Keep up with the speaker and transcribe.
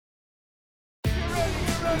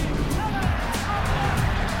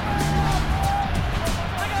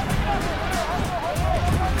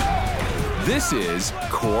This is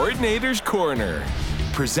Coordinator's Corner,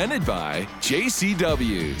 presented by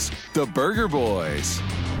JCW's, the Burger Boys.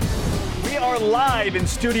 We are live in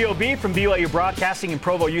Studio B from BYU Broadcasting in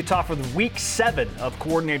Provo, Utah for the Week 7 of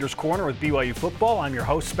Coordinator's Corner with BYU Football. I'm your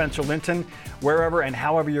host, Spencer Linton. Wherever and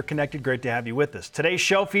however you're connected, great to have you with us. Today's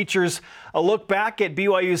show features a look back at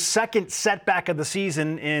BYU's second setback of the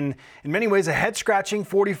season in many ways a head-scratching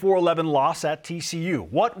 44-11 loss at TCU.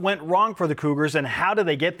 What went wrong for the Cougars and how do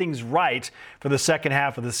they get things right for the second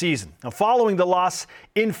half of the season? Now, following the loss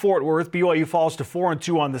in Fort Worth, BYU falls to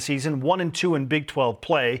 4-2 on the season, 1-2 in Big 12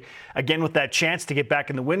 play. Again, with that chance to get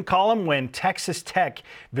back in the win column when Texas Tech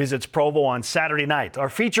visits Provo on Saturday night. Our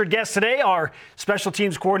featured guests today are special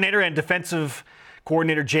teams coordinator and defensive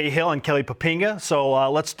coordinator Jay Hill and Kelly Poppinga. So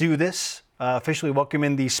let's do this. Officially welcome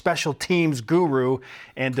in the special teams guru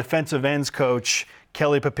and defensive ends coach,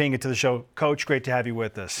 Kelly Poppinga, to the show. Coach, great to have you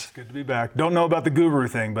with us. It's good to be back. Don't know about the guru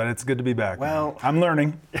thing, but it's good to be back. Well, I'm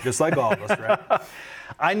learning, just like all of us, right?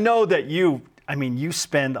 I know that you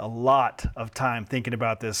spend a lot of time thinking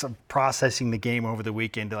about this, of processing the game over the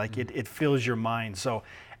weekend. Like it fills your mind. So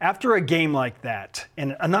after a game like that,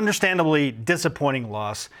 and an understandably disappointing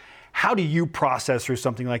loss, how do you process through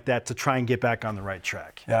something like that to try and get back on the right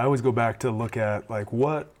track? Yeah, I always go back to look at like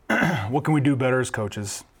what can we do better as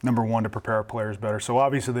coaches? Number one, to prepare our players better. So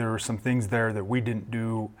obviously there were some things there that we didn't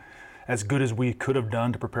do as good as we could have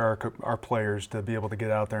done to prepare our players to be able to get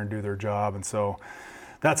out there and do their job. And so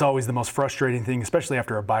that's always the most frustrating thing, especially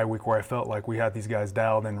after a bye week where I felt like we had these guys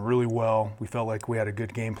dialed in really well. We felt like we had a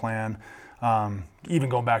good game plan. Even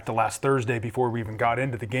going back to last Thursday before we even got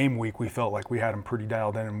into the game week, we felt like we had them pretty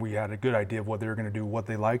dialed in and we had a good idea of what they were going to do, what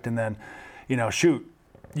they liked. And then,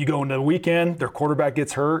 you go into the weekend, their quarterback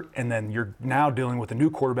gets hurt, and then you're now dealing with a new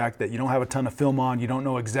quarterback that you don't have a ton of film on. You don't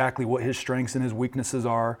know exactly what his strengths and his weaknesses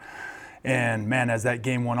are. And man, as that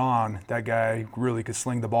game went on, that guy really could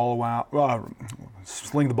sling the ball around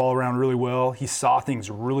really well. He saw things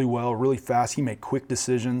really well, really fast. He made quick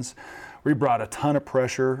decisions. We brought a ton of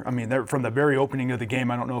pressure. I mean, from the very opening of the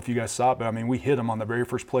game, I don't know if you guys saw it, but I mean, we hit him on the very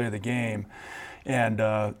first play of the game. And,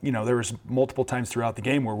 there was multiple times throughout the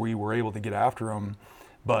game where we were able to get after him,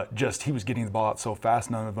 but just he was getting the ball out so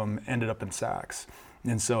fast, none of them ended up in sacks.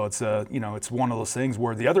 And so it's one of those things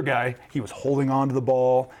where the other guy, he was holding on to the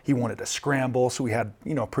ball. He wanted to scramble, so we had,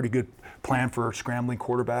 a pretty good plan for a scrambling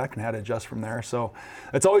quarterback and had to adjust from there. So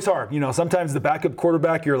it's always hard. Sometimes the backup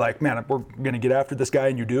quarterback, you're like, man, we're going to get after this guy,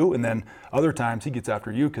 and you do. And then other times he gets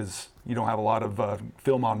after you because you don't have a lot of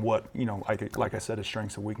film on what, like I said, his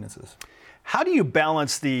strengths and weaknesses. How do you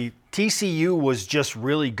balance the TCU was just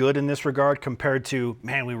really good in this regard compared to,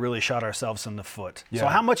 man, we really shot ourselves in the foot? Yeah. So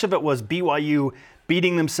how much of it was BYU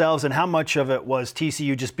beating themselves and how much of it was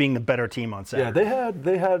TCU just being the better team on Saturday? Yeah,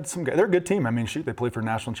 they had some guys. They're a good team. I mean, they played for a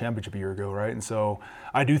national championship a year ago, right? And so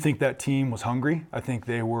I do think that team was hungry. I think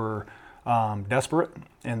they were desperate,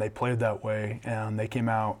 and they played that way. And they came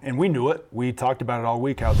out, and we knew it. We talked about it all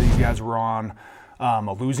week, how these guys were on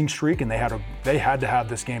a losing streak, and they had to have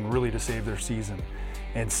this game really to save their season.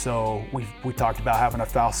 And so we talked about having a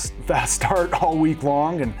fast start all week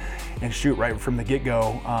long, and shoot, right from the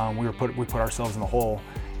get-go, we put ourselves in the hole,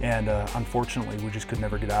 and unfortunately we just could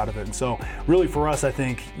never get out of it. And so really for us, I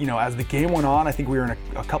think, as the game went on, I think we were in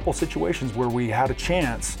a couple situations where we had a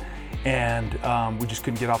chance, and we just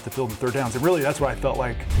couldn't get off the field in third downs. And really that's what I felt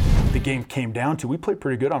like the game came down to. We played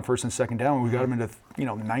pretty good on first and second down. We got them into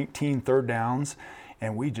 19 third downs,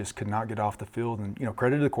 and we just could not get off the field. And,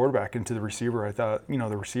 credit to the quarterback and to the receiver. I thought,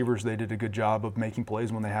 the receivers, they did a good job of making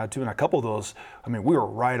plays when they had to. And a couple of those, we were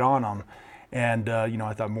right on them. And,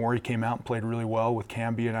 I thought Morey came out and played really well with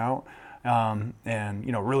Cam being out. And,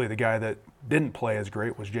 really the guy that didn't play as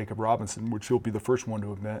great was Jacob Robinson, which he'll be the first one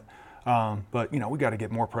to admit. But, we got to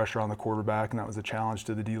get more pressure on the quarterback, and that was a challenge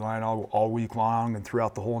to the D-line all week long and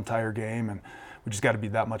throughout the whole entire game. And we just got to be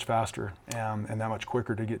that much faster and that much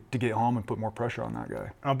quicker to get home and put more pressure on that guy.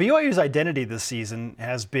 Now, BYU's identity this season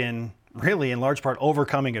has been really, in large part,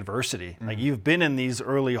 overcoming adversity. Mm-hmm. Like, you've been in these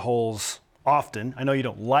early holes often. I know you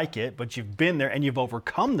don't like it, but you've been there and you've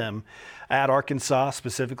overcome them at Arkansas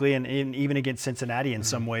specifically, and even against Cincinnati in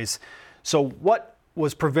some ways. So what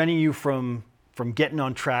was preventing you from getting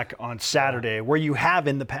on track on Saturday, where you have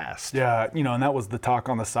in the past? Yeah, and that was the talk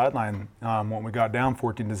on the sideline when we got down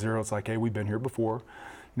 14-0. It's like, hey, we've been here before.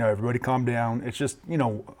 Everybody calm down. It's just,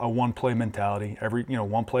 a one-play mentality.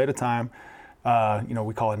 One play at a time.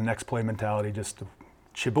 We call it a next play mentality, just to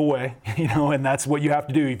chip away, and that's what you have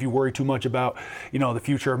to do. If you worry too much about, the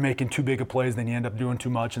future of making too big of plays, then you end up doing too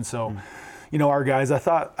much. And so, our guys, I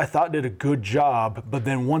thought did a good job, but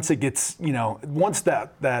then once it gets, once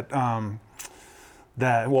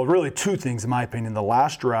well, really two things in my opinion. The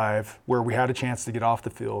last drive where we had a chance to get off the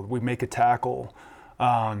field, we make a tackle.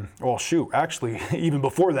 Actually, even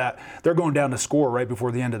before that, they're going down to score right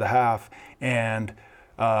before the end of the half, and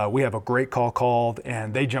we have a great call called,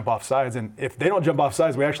 and they jump off sides. And if they don't jump off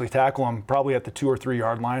sides, we actually tackle them probably at the 2 or 3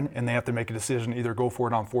 yard line, and they have to make a decision, either go for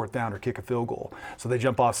it on 4th down or kick a field goal. So they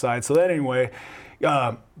jump off sides. So then anyway,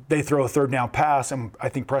 they throw a 3rd down pass, and I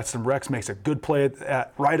think Preston Rex makes a good play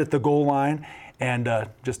right at the goal line, and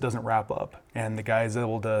just doesn't wrap up. And the guy is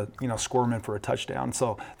able to, score him in for a touchdown.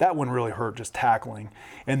 So that one really hurt, just tackling.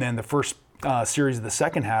 And then the first series of the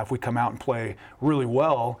second half, we come out and play really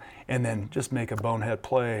well, and then just make a bonehead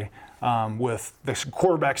play with the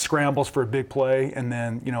quarterback scrambles for a big play, and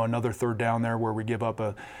then another 3rd down there where we give up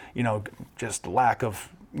a just lack of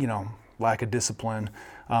discipline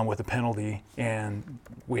with a penalty, and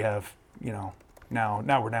we have now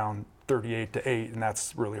we're down 38-8, and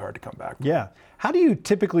that's really hard to come back from. Yeah. How do you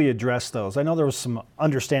typically address those? I know there was some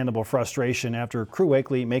understandable frustration after Crew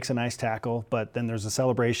Wakely makes a nice tackle, but then there's a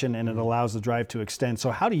celebration and it allows the drive to extend. So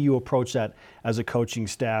how do you approach that as a coaching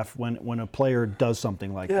staff when a player does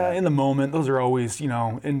something like that? Yeah, in the moment, those are always,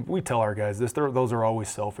 and we tell our guys this, those are always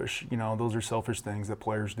selfish. Those are selfish things that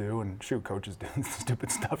players do, and coaches do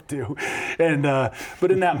stupid stuff too. And but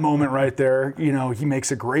in that moment right there, he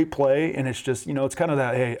makes a great play, and it's just, it's kind of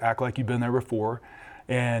that, hey, act like you've been there before.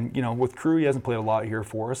 And, with Crew, he hasn't played a lot here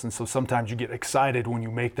for us. And so sometimes you get excited when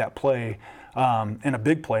you make that play, and a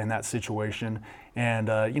big play in that situation. And,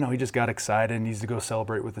 he just got excited and needs to go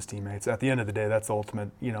celebrate with his teammates. At the end of the day, that's the ultimate,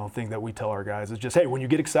 thing that we tell our guys is just, hey, when you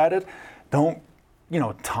get excited, don't,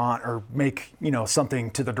 taunt or make,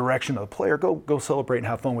 something to the direction of the player. Go celebrate and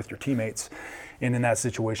have fun with your teammates. And in that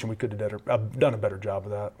situation, we could have done a better job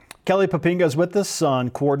of that. Kelly Poppinga is with us on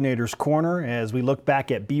Coordinator's Corner as we look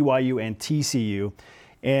back at BYU and TCU.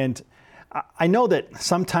 And I know that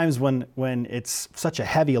sometimes when it's such a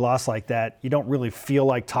heavy loss like that, you don't really feel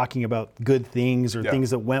like talking about good things or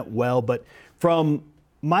things that went well. But from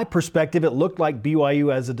my perspective, it looked like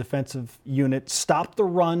BYU as a defensive unit stopped the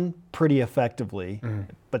run pretty effectively. Mm-hmm.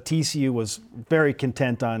 But TCU was very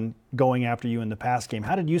content on going after you in the pass game.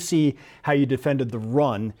 How did you see how you defended the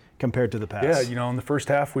run compared to the pass? Yeah, in the first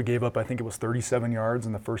half, we gave up, I think it was 37 yards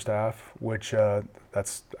in the first half, which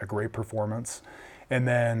that's a great performance. And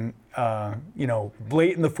then,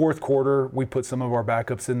 late in the fourth quarter, we put some of our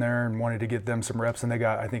backups in there and wanted to get them some reps, and they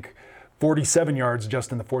got, I think, 47 yards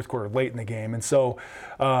just in the fourth quarter, late in the game. And so,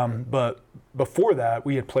 but before that,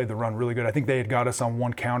 we had played the run really good. I think they had got us on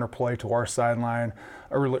one counter play to our sideline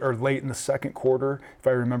or late in the second quarter, if I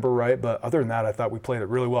remember right. But other than that, I thought we played it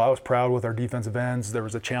really well. I was proud with our defensive ends. There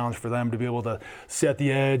was a challenge for them to be able to set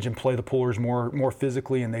the edge and play the pullers more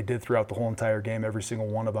physically, and they did throughout the whole entire game, every single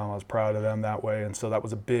one of them. I was proud of them that way. And so that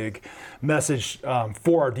was a big message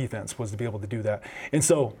for our defense, was to be able to do that. And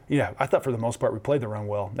so, yeah, I thought for the most part we played the run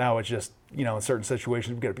well. Now it's just, in certain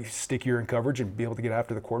situations, we've got to be stickier in coverage and be able to get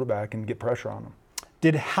after the quarterback and get pressure on them.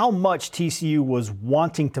 Did how much TCU was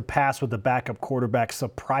wanting to pass with the backup quarterback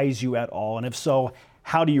surprise you at all? And if so,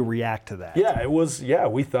 how do you react to that? Yeah, it was,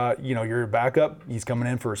 we thought, you're a backup. He's coming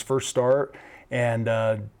in for his first start. And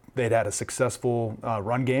they'd had a successful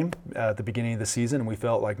run game at the beginning of the season. And we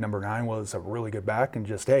felt like number 9 was a really good back, and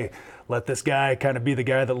just, hey, let this guy kind of be the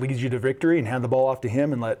guy that leads you to victory and hand the ball off to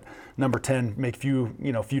him, and let number 10 make few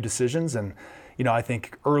decisions. And, I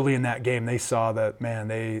think early in that game they saw that,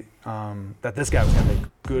 that this guy was going to make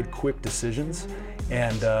good, quick decisions.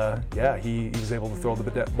 And, he was able to throw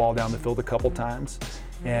the ball down the field a couple times.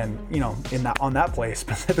 And, on that play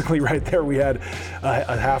specifically right there, we had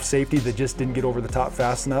a half safety that just didn't get over the top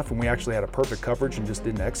fast enough, and we actually had a perfect coverage and just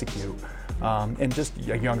didn't execute. And just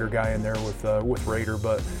a younger guy in there with Raider.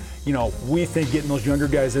 But, we think getting those younger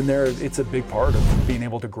guys in there, it's a big part of being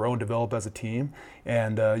able to grow and develop as a team.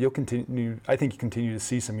 And I think you continue to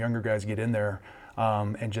see some younger guys get in there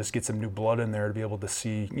and just get some new blood in there to be able to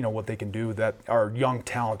see, what they can do, that are young,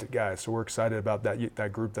 talented guys. So we're excited about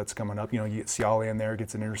that group that's coming up. You get Ciale in there,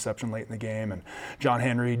 gets an interception late in the game, and John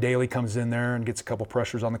Henry Daly comes in there and gets a couple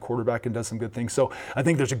pressures on the quarterback and does some good things. So I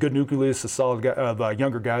think there's a good nucleus of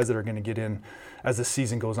younger guys that are going to get in as the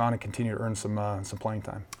season goes on and continue to earn some playing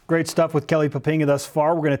time. Great stuff with Kelly Poppinga thus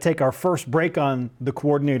far. We're going to take our first break on the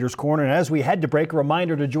Coordinator's Corner. And as we head to break, a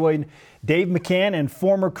reminder to join Dave McCann and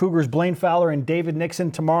former Cougars Blaine Fowler and David Nixon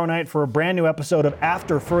tomorrow night for a brand new episode of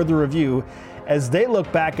After Further Review as they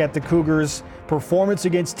look back at the Cougars' performance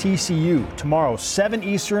against TCU tomorrow, 7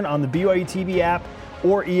 Eastern on the BYU TV app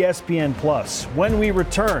or ESPN+. When we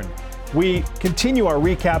return, We continue our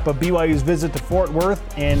recap of BYU's visit to Fort Worth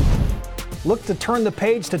and look to turn the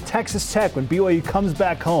page to Texas Tech when BYU comes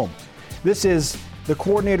back home. This is the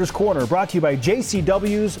Coordinator's Corner, brought to you by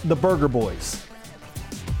JCW's The Burger Boys.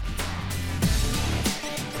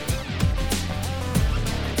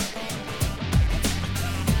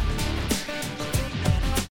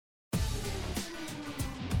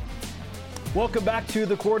 Welcome back to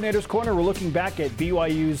the Coordinator's Corner. We're looking back at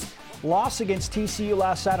BYU's loss against TCU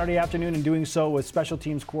last Saturday afternoon, and doing so with special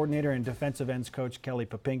teams coordinator and defensive ends coach Kelly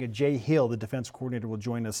Poppinga. Jay Hill, the defense coordinator, will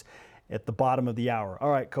join us at the bottom of the hour. All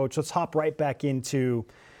right, Coach, let's hop right back into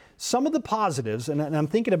some of the positives, and I'm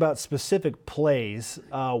thinking about specific plays,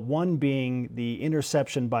 one being the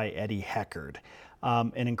interception by Eddie Heckard.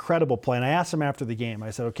 An incredible play. And I asked him after the game, I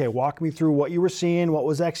said, okay, walk me through what you were seeing, what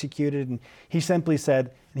was executed. And he simply said,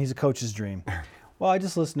 and he's a coach's dream. Well, I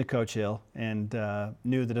just listened to Coach Hill and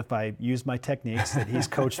knew that if I used my techniques that he's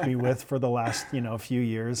coached me with for the last few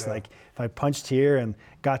years, like if I punched here and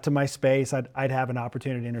got to my space, I'd have an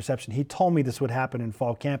opportunity interception. He told me this would happen in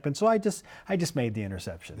fall camp, and so I just made the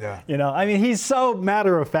interception. Yeah. He's so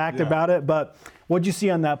matter of fact about it. But what'd you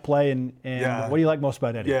see on that play, and what do you like most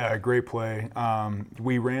about Eddie? Yeah, great play.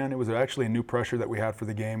 It was actually a new pressure that we had for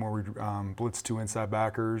the game where we blitzed two inside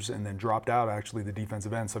backers and then dropped out actually the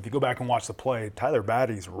defensive end. So if you go back and watch the play, Tyler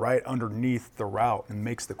Batty's right underneath the route and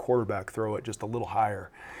makes the quarterback throw it just a little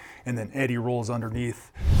higher. And then Eddie rolls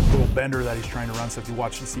underneath the little bender that he's trying to run. So if you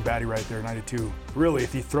watch, you see Batty right there, 92. Really,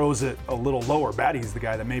 if he throws it a little lower, Batty's the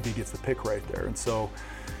guy that maybe gets the pick right there. And so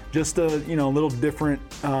just a little different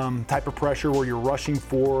type of pressure where you're rushing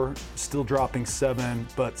 4, still dropping 7,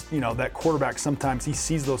 but that quarterback sometimes he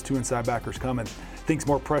sees those two inside backers coming, thinks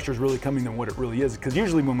more pressure is really coming than what it really is. Because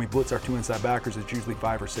usually when we blitz our two inside backers, it's usually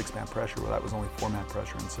 5 or 6 man pressure. Well, that was only 4-man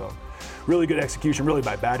pressure, and so really good execution, really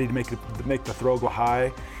by Batty to make the throw go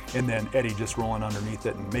high, and then Eddie just rolling underneath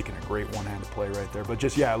it and making a great one-handed play right there. But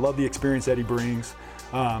just I love the experience Eddie brings,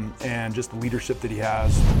 and just the leadership that he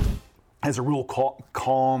has a real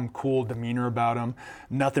calm, cool demeanor about him.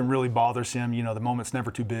 Nothing really bothers him. The moment's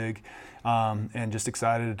never too big, and just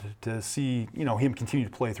excited to see him continue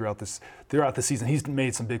to play throughout the season. He's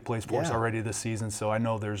made some big plays for us already this season, so I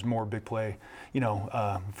know there's more big play,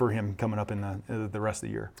 for him coming up in the rest of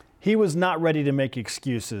the year. He was not ready to make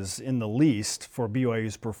excuses in the least for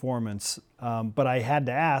BYU's performance, but I had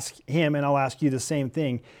to ask him, and I'll ask you the same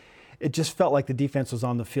thing. It just felt like the defense was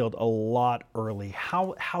on the field a lot early.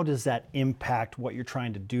 How does that impact what you're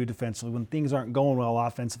trying to do defensively when things aren't going well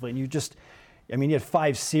offensively? And you had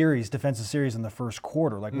 5 defensive series in the first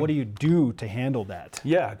quarter. Like, what do you do to handle that?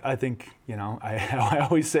 Yeah, I think, I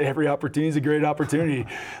always say every opportunity is a great opportunity.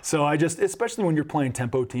 So especially when you're playing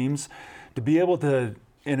tempo teams, to be able to,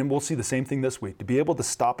 and we'll see the same thing this week, to be able to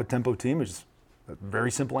stop a tempo team is a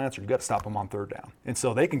very simple answer. You got to stop them on third down. And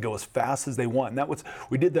so they can go as fast as they want. And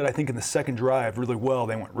we did that, I think, in the second drive really well.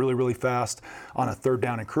 They went really, really fast on a third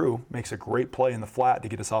down and crew. Makes a great play in the flat to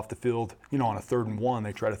get us off the field. On a 3rd and 1,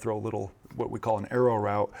 they try to throw a little, what we call an arrow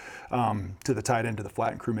route to the tight end to the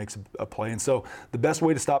flat, and crew makes a play. And so the best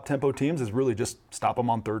way to stop tempo teams is really just stop them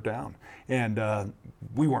on third down. And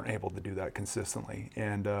we weren't able to do that consistently.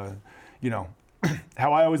 And,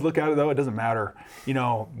 how I always look at it, though, it doesn't matter,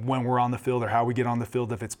 when we're on the field or how we get on the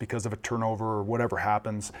field, if it's because of a turnover or whatever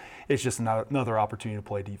happens. It's just another opportunity to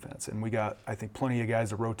play defense. And we got, I think, plenty of guys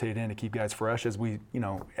to rotate in to keep guys fresh as we,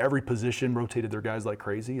 every position rotated their guys like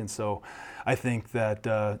crazy. And so I think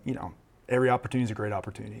that, every opportunity is a great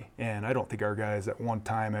opportunity. And I don't think our guys at one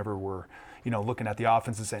time ever were, looking at the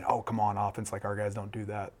offense and saying, oh, come on, offense, like our guys don't do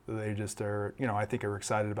that. They just are, I think are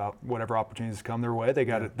excited about whatever opportunities come their way.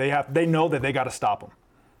 They know that they got to stop them.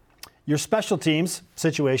 Your special teams,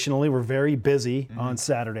 situationally, were very busy on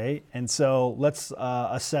Saturday. And so let's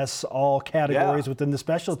assess all categories within the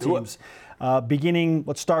special teams.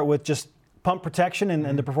 Let's start with just punt protection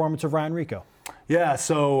and the performance of Ryan Rico. Yeah,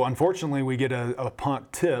 so unfortunately we get a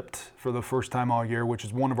punt tipped for the first time all year, which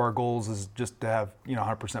is one of our goals, is just to have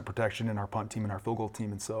 100% protection in our punt team and our field goal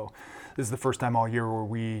team. And so this is the first time all year where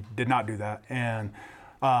we did not do that. And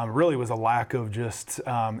really was a lack of just,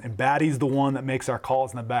 and Batty's the one that makes our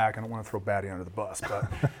calls in the back. I don't want to throw Batty under the bus,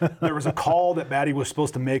 but there was a call that Batty was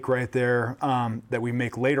supposed to make right there that we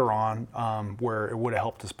make later on where it would have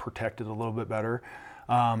helped us protect it a little bit better.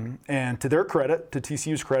 And to their credit, to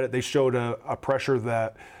TCU's credit, they showed a pressure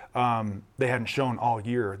that they hadn't shown all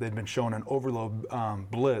year. They'd been shown an overload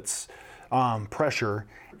blitz pressure,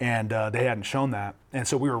 and they hadn't shown that. And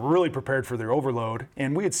so we were really prepared for their overload,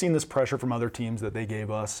 and we had seen this pressure from other teams that they gave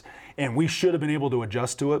us, and we should have been able to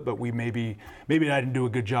adjust to it, but we maybe I didn't do a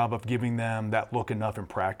good job of giving them that look enough in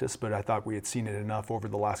practice, but I thought we had seen it enough over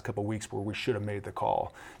the last couple of weeks where we should have made the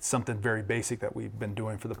call. It's something very basic that we've been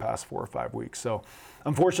doing for the past 4 or 5 weeks. So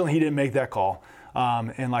unfortunately, he didn't make that call.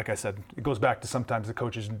 And like I said, it goes back to sometimes the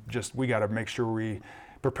coaches we got to make sure we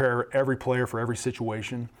prepare every player for every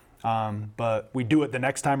situation. But we do it the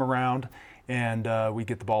next time around, and we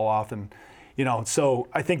get the ball off. And, so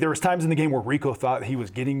I think there was times in the game where Rico thought he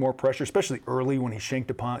was getting more pressure, especially early when he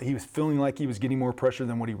shanked a punt. He was feeling like he was getting more pressure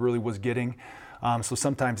than what he really was getting. So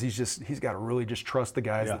sometimes he's got to really just trust the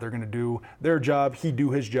guys that they're going to do their job, he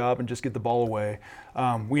do his job, and just get the ball away.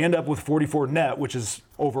 We end up with 44 net, which is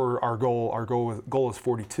over our goal. Our goal is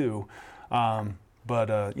 42. But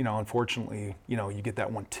unfortunately, you get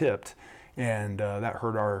that one tipped. And that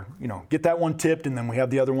hurt our, get that one tipped, and then we have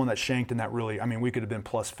the other one that shanked, and that really, we could have been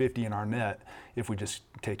plus 50 in our net if we just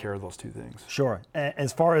take care of those two things. Sure.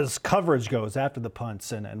 As far as coverage goes after the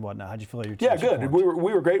punts and whatnot, how'd you feel your team? Yeah, good. We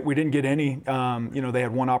were great. We didn't get any. They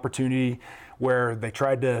had one opportunity where they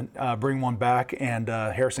tried to bring one back, and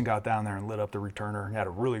Harrison got down there and lit up the returner and had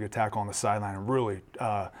a really good tackle on the sideline, and really,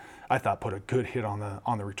 I thought, put a good hit on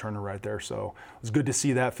the returner right there. So it was good to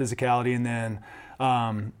see that physicality. And then,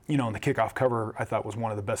 in the kickoff cover, I thought was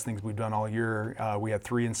one of the best things we've done all year. We had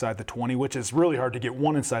 3 inside the 20, which is really hard to get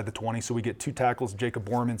one inside the 20. So we get 2 tackles, Jacob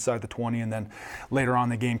Borum inside the 20, and then later on in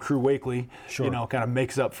the game, Crew Wakely, kind of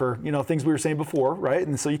makes up for, things we were saying before, right?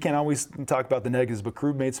 And so you can't always talk about the negatives, but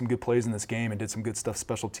Crew made some good plays in this game and did some good stuff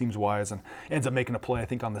special teams wise, and ends up making a play, I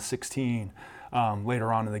think, on the 16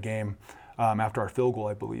 later on in the game. After our field goal,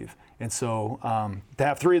 I believe. And so to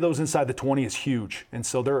have 3 of those inside the 20 is huge. And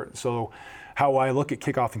so how I look at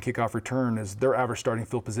kickoff and kickoff return is their average starting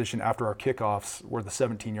field position after our kickoffs were the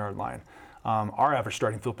 17-yard line. Our average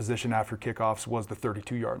starting field position after kickoffs was the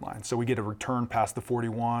 32-yard line. So we get a return past the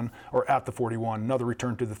 41 or at the 41, another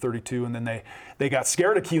return to the 32, and then they got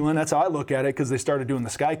scared of Keelan. That's how I look at it, because they started doing the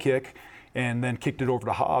sky kick and then kicked it over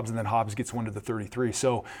to Hobbs, and then Hobbs gets one to the 33.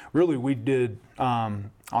 So really we did on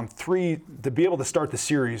 3, to be able to start the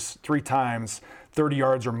series 3 times, 30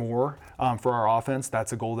 yards or more for our offense.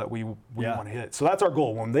 That's a goal that we want to hit. So that's our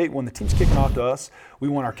goal. When the team's kicking off to us, we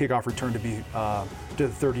want our kickoff return to be to the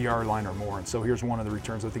 30-yard line or more. And so here's one of the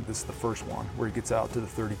returns. I think this is the first one where he gets out to the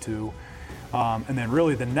 32. And then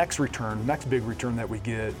really the next big return that we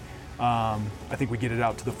get, I think we get it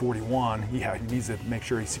out to the 41. He needs to make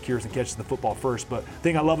sure he secures and catches the football first. But the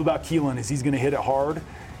thing I love about Keelan is he's going to hit it hard.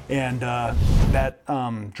 And that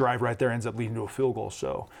drive right there ends up leading to a field goal.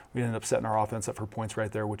 So we ended up setting our offense up for points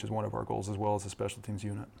right there, which is one of our goals, as well as the special teams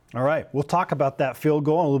unit. All right. We'll talk about that field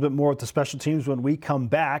goal and a little bit more with the special teams when we come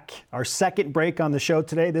back. Our second break on the show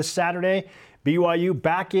today, this Saturday, BYU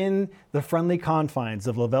back in the friendly confines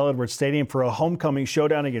of LaVell Edwards Stadium for a homecoming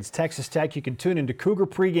showdown against Texas Tech. You can tune into Cougar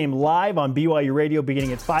Pregame live on BYU Radio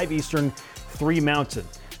beginning at 5 Eastern, 3 Mountain.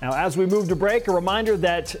 Now, as we move to break, a reminder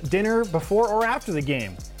that dinner before or after the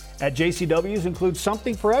game at JCW's includes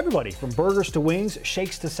something for everybody, from burgers to wings,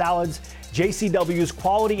 shakes to salads. JCW's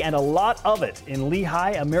quality and a lot of it in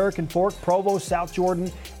Lehigh, American Fork, Provo, South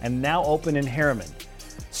Jordan, and now open in Harriman.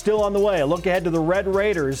 Still on the way, a look ahead to the Red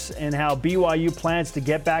Raiders and how BYU plans to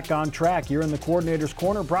get back on track. You're in the Coordinator's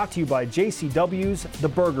Corner, brought to you by JCW's The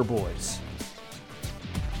Burger Boys.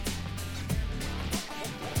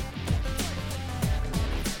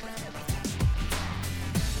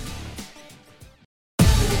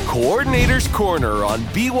 Coordinator's Corner on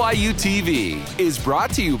BYU TV is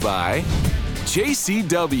brought to you by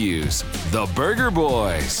JCW's The Burger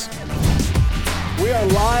Boys. We are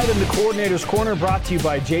live in the Coordinator's Corner, brought to you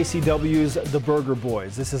by JCW's The Burger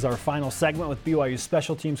Boys. This is our final segment with BYU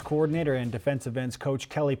Special Teams Coordinator and Defensive Ends Coach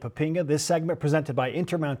Kelly Poppinga. This segment presented by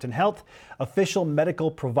Intermountain Health, official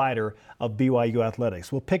medical provider of BYU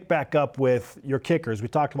Athletics. We'll pick back up with your kickers. We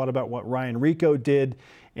talked about what Ryan Rico did,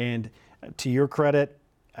 and to your credit,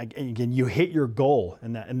 again, you hit your goal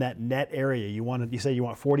in that net area. You say you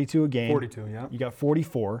want 42 a game. 42, yeah. You got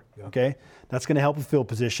 44. Yeah. Okay, that's going to help with field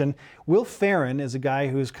position. Will Farron is a guy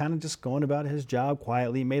who's kind of just going about his job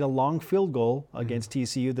quietly. Made a long field goal against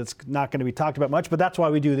TCU that's not going to be talked about much, but that's why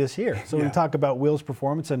we do this here. So we talk about Will's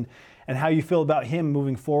performance and how you feel about him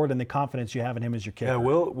moving forward and the confidence you have in him as your kicker. Yeah,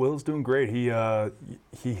 Will's doing great.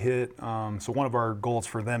 He hit. So one of our goals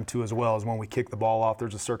for them too, as well, is when we kick the ball off,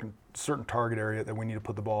 there's a certain target area that we need to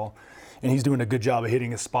put the ball, and he's doing a good job of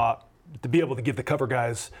hitting his spot to be able to give the cover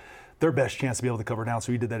guys their best chance to be able to cover down.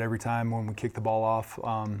 So he did that every time when we kicked the ball off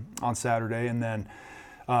on Saturday. And then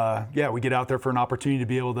we get out there for an opportunity to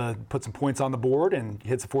be able to put some points on the board, and he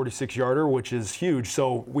hits a 46-yarder, which is huge.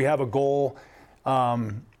 So we have a goal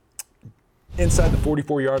inside the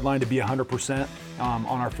 44-yard line to be 100% on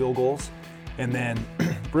our field goals. And then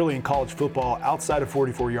really in college football, outside of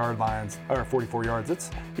 44 yards,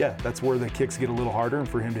 that's where the kicks get a little harder. And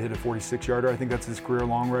for him to hit a 46-yarder, I think that's his career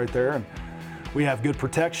long right there. And we have good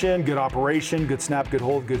protection, good operation, good snap, good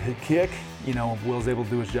hold, good hit kick. Will's able to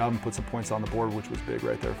do his job and put some points on the board, which was big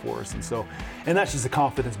right there for us. And that's just a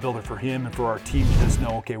confidence builder for him and for our team to just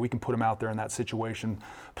know, okay, we can put him out there in that situation,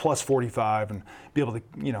 plus 45, and be able to,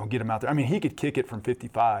 get him out there. I mean, he could kick it from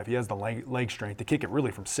 55. He has the leg strength to kick it really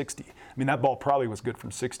from 60. I mean, that ball probably was good from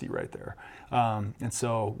 60 right there. And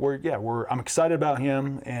so I'm excited about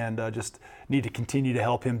him, and just need to continue to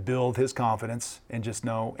help him build his confidence and just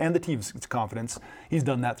know, and the team's confidence. He's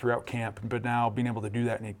done that throughout camp, but now being able to do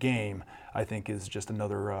that in a game, I think, is just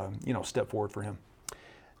another step forward for him.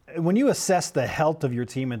 When you assess the health of your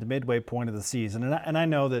team at the midway point of the season, and I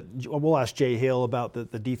know that we'll ask Jay Hill about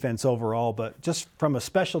the defense overall, but just from a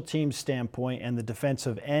special teams standpoint and the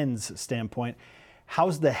defensive ends standpoint,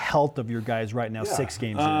 how's the health of your guys right now, 6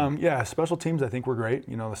 games in? Special teams, I think we're great.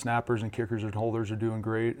 The snappers and kickers and holders are doing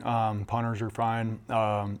great. Punters are fine.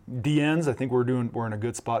 DNs, I think we're in a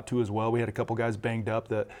good spot too as well. We had a couple guys banged up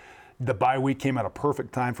that the bye week came at a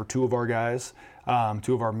perfect time for 2 of our guys, 2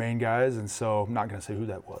 of our main guys, and so I'm not going to say who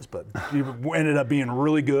that was, but we ended up being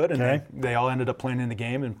really good, and they all ended up playing in the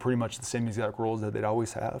game in pretty much the same exact roles that they'd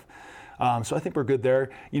always have. So I think we're good there.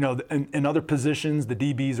 In other positions, the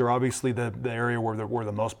DBs are obviously the area where we're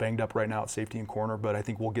the most banged up right now at safety and corner, but I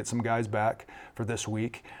think we'll get some guys back for this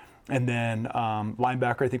week. And then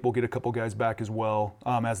linebacker, I think we'll get a couple guys back as well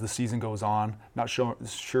as the season goes on. Not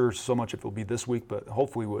sure so much if it'll be this week, but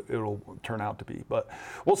hopefully it'll turn out to be. But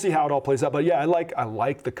we'll see how it all plays out. But yeah, I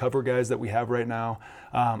like the cover guys that we have right now.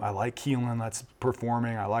 I like Keelan, that's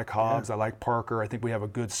performing. I like Hobbs. I like Parker. I think we have a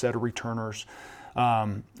good set of returners.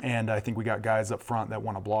 And I think we got guys up front that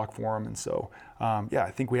want to block for him. And so,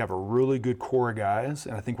 I think we have a really good core of guys,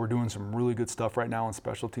 and I think we're doing some really good stuff right now on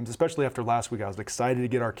special teams, especially after last week. I was excited to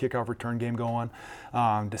get our kickoff return game going,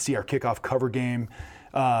 to see our kickoff cover game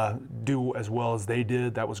do as well as they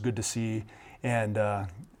did. That was good to see. And,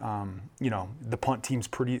 the punt team's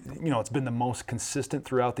pretty, it's been the most consistent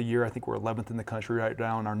throughout the year. I think we're 11th in the country right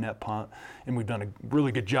now in our net punt, and we've done a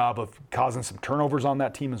really good job of causing some turnovers on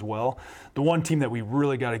that team as well. The one team that we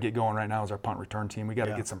really got to get going right now is our punt return team. We got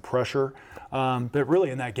to get some pressure. But really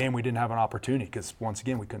in that game, we didn't have an opportunity because, once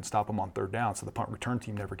again, we couldn't stop them on 3rd down, so the punt return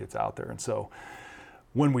team never gets out there. And so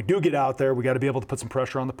when we do get out there, we got to be able to put some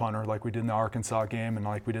pressure on the punter like we did in the Arkansas game and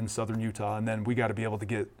like we did in Southern Utah, and then we got to be able to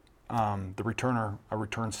get the returner a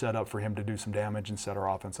return set up for him to do some damage and set our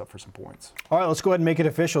offense up for some points. All right, let's go ahead and make it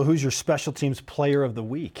official. Who's your special teams player of the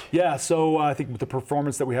week? Yeah, so I think with the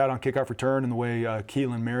performance that we had on kickoff return and the way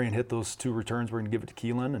Keelan Marion hit those 2 returns, we're going to give it to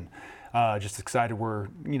Keelan, and just excited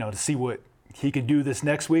to see what he can do this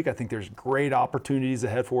next week. I think there's great opportunities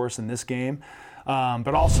ahead for us in this game,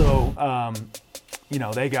 but also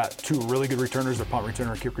they got 2 really good returners, their punt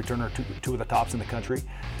returner and kick returner, 2 of the tops in the country.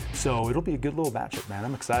 So it'll be a good little matchup, man.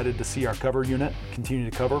 I'm excited to see our cover unit continue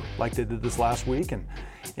to cover like they did this last week, and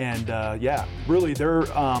really their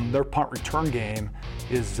punt return game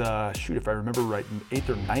is if I remember right, 8th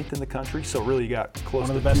or 9th in the country. So really you got close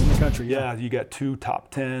to the best in the country. Yeah, you got 2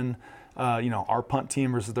 top 10. Our punt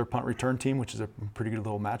team versus their punt return team, which is a pretty good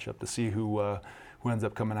little matchup to see who ends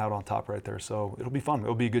up coming out on top right there. So it'll be fun.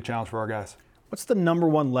 It'll be a good challenge for our guys. What's the number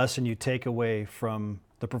one lesson you take away from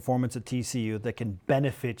the performance at TCU that can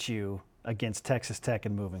benefit you against Texas Tech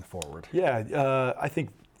and moving forward? Yeah, I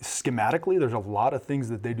think schematically there's a lot of things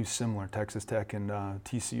that they do similar, Texas Tech and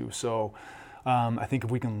TCU. So I think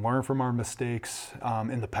if we can learn from our mistakes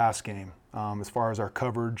in the pass game, as far as our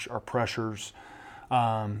coverage, our pressures,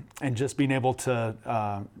 and just being able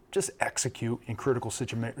to just execute in critical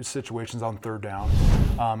situations on 3rd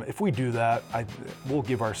down. If we do that, we'll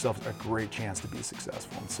give ourselves a great chance to be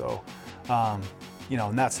successful. And so,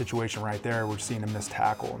 in that situation right there, we're seeing a missed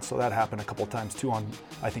tackle. And so that happened a couple of times too on,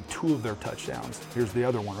 I think, 2 of their touchdowns. Here's the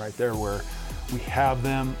other one right there where we have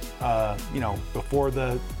them, before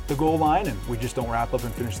the goal line, and we just don't wrap up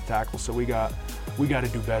and finish the tackle. So we got to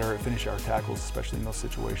do better at finishing our tackles, especially in those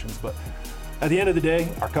situations. But at the end of the day,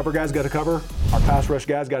 our cover guys got to cover. Our pass rush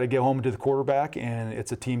guys got to get home to the quarterback, and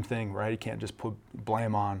it's a team thing, right? You can't just put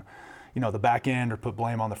blame on, the back end or put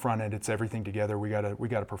blame on the front end. It's everything together. We got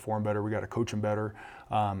to perform better. We got to coach them better,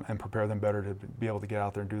 and prepare them better to be able to get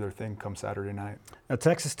out there and do their thing come Saturday night. Now,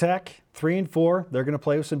 Texas Tech, 3-4. They're going to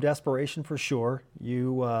play with some desperation for sure.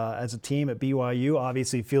 You, as a team at BYU,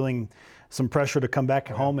 obviously feeling some pressure to come back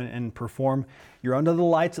home and perform. You're under the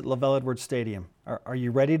lights at LaVell Edwards Stadium. Are you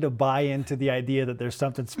ready to buy into the idea that there's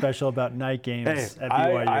something special about night games at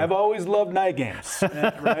BYU? I've always loved night games,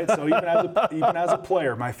 right? So even as a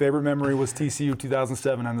player, my favorite memory was TCU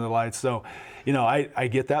 2007 under the lights. So, I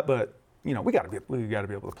get that, but we got to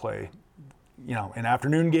be able to play, in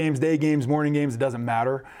afternoon games, day games, morning games. It doesn't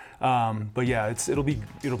matter. But yeah, it'll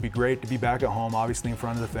be great to be back at home, obviously in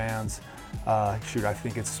front of the fans. I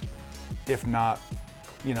think it's, if not,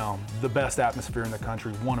 the best atmosphere in the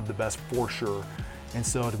country, one of the best for sure. And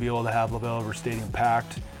so to be able to have LaVell Edwards Stadium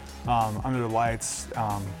packed under the lights,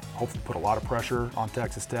 hopefully put a lot of pressure on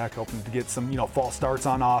Texas Tech, hoping to get some, false starts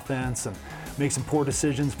on offense and make some poor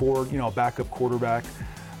decisions for, a backup quarterback.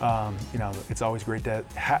 It's always great to,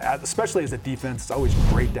 especially as a defense, it's always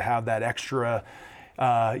great to have that extra,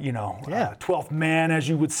 12th man, as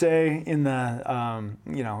you would say, in the,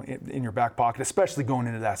 in your back pocket, especially going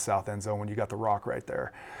into that south end zone when you got the rock right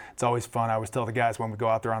there. It's always fun. I always tell the guys when we go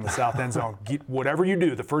out there on the south end zone, whatever you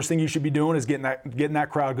do, the first thing you should be doing is getting that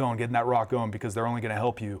crowd going, getting that rock going, because they're only going to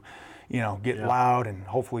help you, get loud and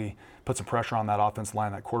hopefully put some pressure on that offensive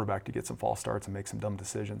line, that quarterback, to get some false starts and make some dumb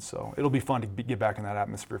decisions. So it'll be fun to get back in that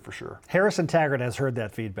atmosphere for sure. Harrison Taggart has heard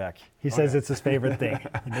that feedback. He says it's his favorite thing.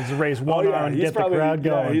 He just raise one arm and get the crowd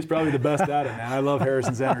going. Yeah, he's probably the best at it, man. I love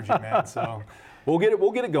Harrison's energy, man. So we'll get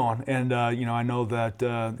it going. And I know that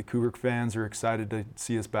the Cougar fans are excited to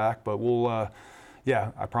see us back, but we'll, I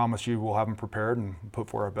promise you, we'll have them prepared and put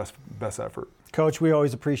forward our best effort. Coach, we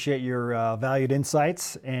always appreciate your valued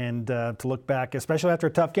insights and to look back, especially after a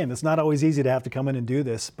tough game. It's not always easy to have to come in and do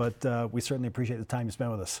this, but we certainly appreciate the time you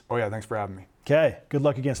spent with us. Oh, yeah, thanks for having me. Okay, good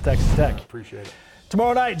luck against Texas Tech. Appreciate it.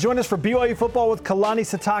 Tomorrow night, join us for BYU football with Kalani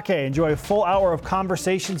Sitake. Enjoy a full hour of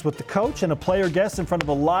conversations with the coach and a player guest in front of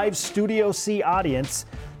a live Studio C audience.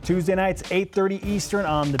 Tuesday nights, 8:30 Eastern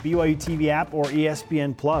on the BYU TV app or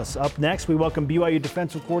ESPN+. Up next, we welcome BYU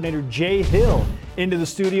defensive coordinator Jay Hill into the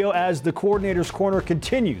studio as the Coordinator's Corner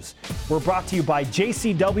continues. We're brought to you by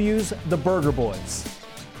JCW's The Burger Boys.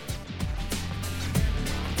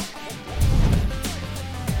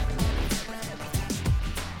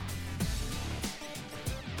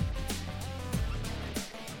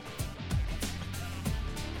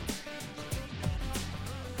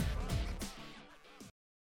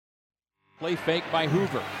 Play fake by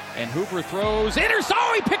Hoover, and Hoover throws, he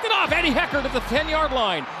picked it off, Eddie Heckard at the 10-yard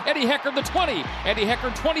line, Eddie Heckard the 20, Eddie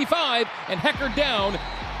Heckard 25, and Heckard down,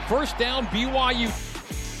 first down BYU.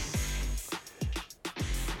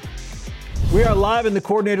 We are live in the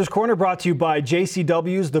Coordinator's Corner, brought to you by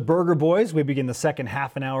JCW's The Burger Boys. We begin the second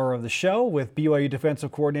half an hour of the show with BYU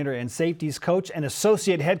defensive coordinator and safeties coach and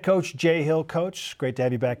associate head coach Jay Hill. Coach, great to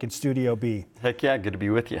have you back in Studio B. Heck yeah, good to be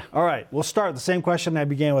with you. All right, we'll start the same question I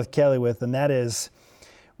began with Kelly with, and that is,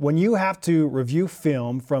 when you have to review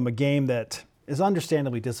film from a game that is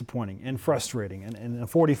understandably disappointing and frustrating, and a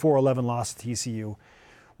 44-11 loss to TCU,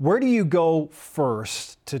 where do you go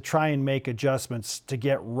first to try and make adjustments to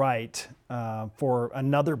get right for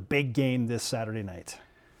another big game this Saturday night?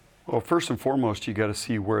 Well, first and foremost, you got to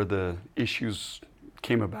see where the issues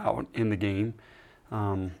came about in the game.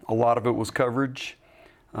 A lot of it was coverage.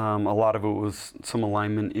 A lot of it was some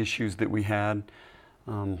alignment issues that we had.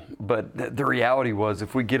 But the reality was,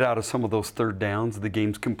 if we get out of some of those third downs, the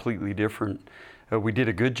game's completely different. We did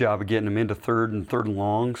a good job of getting them into third and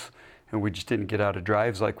longs, and we just didn't get out of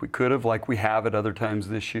drives like we could have, like we have at other times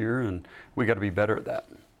this year, and we got to be better at that.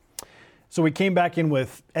 So we came back in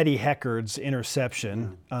with Eddie Heckard's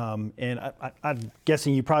interception, and I'm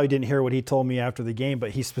guessing you probably didn't hear what he told me after the game,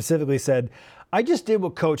 but he specifically said, I just did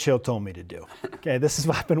what Coach Hill told me to do. Okay, this is,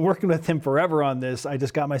 I've been working with him forever on this. I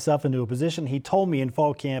just got myself into a position. He told me in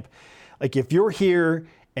fall camp, like, if you're here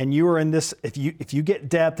and you are in this, if you get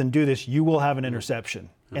depth and do this, you will have an interception.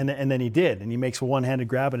 And then he did, and he makes a one-handed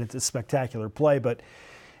grab, and it's a spectacular play. But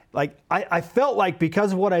like I felt like,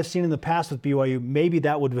 because of what I've seen in the past with BYU, maybe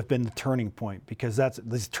that would have been the turning point, because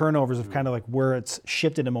these turnovers of kind of like where it's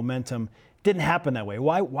shifted in momentum. Didn't happen that way.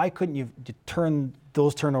 Why couldn't you turn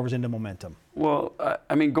those turnovers into momentum? Well,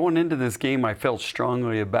 I mean, going into this game, I felt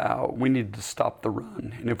strongly about we needed to stop the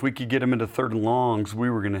run. And if we could get them into third and longs, we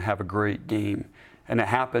were going to have a great game. And it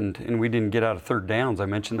happened, and we didn't get out of third downs. I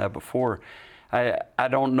mentioned that before. I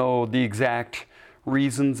don't know the exact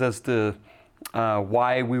reasons as to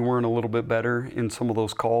why we weren't a little bit better in some of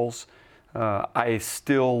those calls. I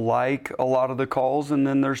still like a lot of the calls, and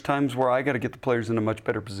then there's times where I got to get the players in a much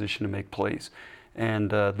better position to make plays.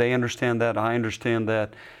 And they understand that. I understand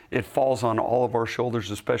that. It falls on all of our shoulders,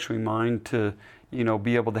 especially mine, to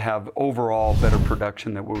be able to have overall better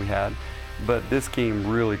production than what we had. But this game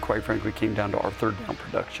really, quite frankly, came down to our third down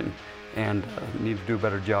production. and need to do a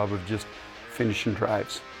better job of just finishing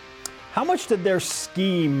drives. How much did their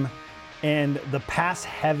scheme and the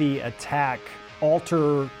pass-heavy attack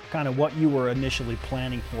alter kind of what you were initially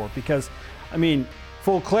planning for? Because, I mean,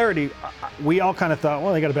 full clarity, we all kind of thought,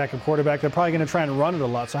 well, they got a backup quarterback. They're probably going to try and run it a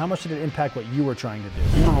lot. So how much did it impact what you were trying to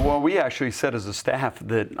do? Well, we actually said as a staff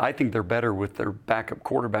that I think they're better with their backup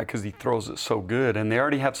quarterback because he throws it so good. And they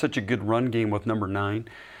already have such a good run game with number 9.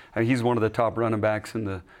 He's one of the top running backs in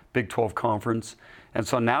the Big 12 Conference. And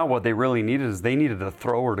so now what they really needed is they needed a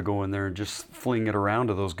thrower to go in there and just fling it around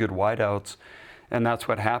to those good wideouts. And that's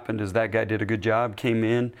what happened is that guy did a good job, came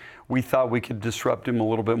in. We thought we could disrupt him a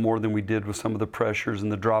little bit more than we did with some of the pressures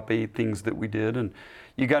and the drop 8 things that we did. And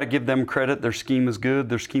you got to give them credit. Their scheme is good.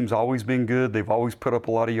 Their scheme's always been good. They've always put up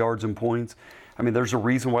a lot of yards and points. I mean, there's a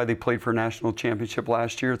reason why they played for a national championship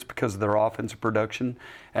last year. It's because of their offensive production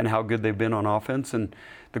and how good they've been on offense. And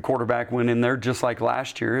the quarterback went in there just like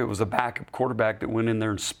last year. It was a backup quarterback that went in there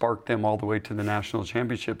and sparked them all the way to the national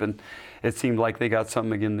championship. And it seemed like they got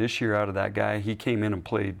something again this year out of that guy. He came in and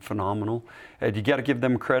played phenomenal. And you got to give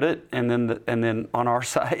them credit. And then on our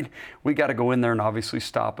side, we got to go in there and obviously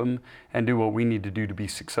stop them and do what we need to do to be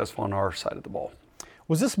successful on our side of the ball.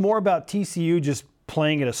 Was this more about TCU just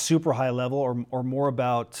playing at a super high level or more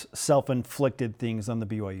about self-inflicted things on the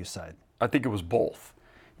BYU side? I think it was both.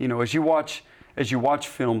 You know, as you watch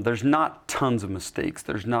film, there's not tons of mistakes.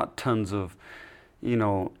 There's not tons of,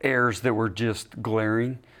 errors that were just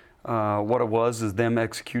glaring. What it was is them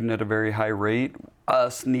executing at a very high rate,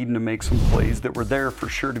 us needing to make some plays that were there for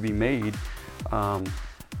sure to be made.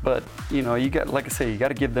 But, you got, like I say, you got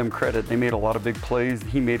to give them credit. They made a lot of big plays.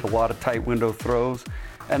 He made a lot of tight window throws.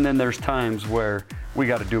 And then there's times where we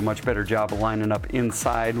got to do a much better job of lining up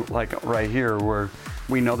inside, like right here, where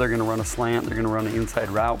we know they're going to run a slant, they're going to run an inside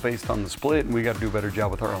route based on the split, and we got to do a better job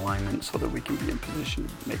with our alignment so that we can be in position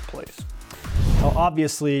to make plays. Well,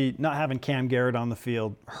 obviously, not having Cam Garrett on the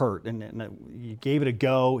field hurt, and you gave it a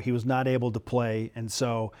go. He was not able to play, and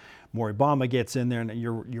so Maury Bamba gets in there, and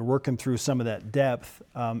you're working through some of that depth.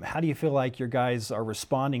 How do you feel like your guys are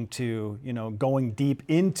responding to, going deep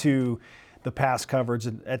into the pass coverage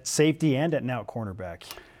at safety and at now cornerback?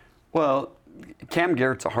 Well, Cam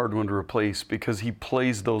Garrett's a hard one to replace because he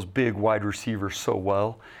plays those big wide receivers so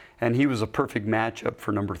well, and he was a perfect matchup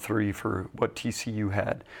for number 3 for what TCU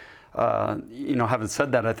had. Having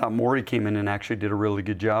said that, I thought Maury came in and actually did a really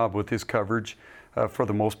good job with his coverage. For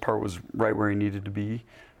the most part, was right where he needed to be.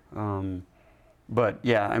 But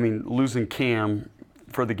yeah, I mean, losing Cam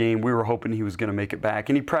for the game, we were hoping he was going to make it back,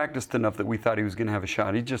 and he practiced enough that we thought he was going to have a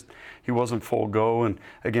shot. He wasn't full go, and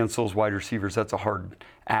against those wide receivers, that's a hard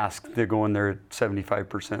ask to go in there at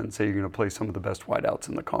 75% and say you're going to play some of the best wideouts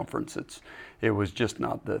in the conference. It was just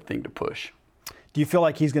not the thing to push. Do you feel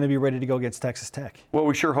like he's going to be ready to go against Texas Tech? Well,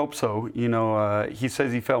 we sure hope so. He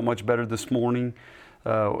says he felt much better this morning.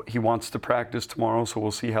 He wants to practice tomorrow, so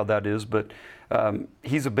we'll see how that is. But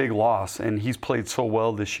he's a big loss, and he's played so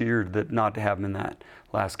well this year that not to have him in that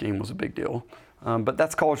last game was a big deal. But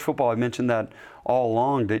that's college football. I mentioned that all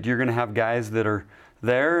along, that you're going to have guys that are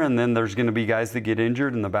there, and then there's going to be guys that get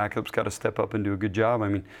injured, and the backup's got to step up and do a good job. I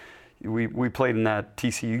mean, we played in that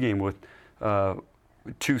TCU game with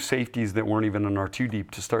 2 safeties that weren't even in our 2 deep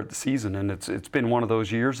to start the season, and it's been one of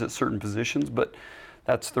those years at certain positions, but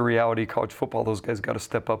that's the reality of college football. Those guys got to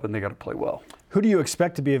step up and they got to play well. Who do you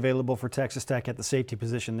expect to be available for Texas Tech at the safety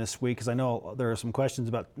position this week? Because I know there are some questions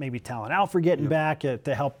about maybe Talon Alford getting back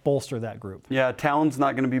to help bolster that group. Yeah, Talon's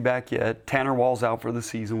not going to be back yet. Tanner Wall's out for the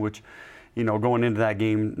season, which, going into that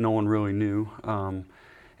game, no one really knew.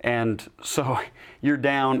 And so you're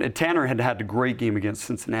down. Tanner had a great game against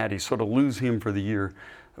Cincinnati, so to lose him for the year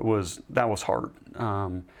was hard.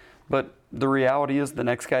 But the reality is the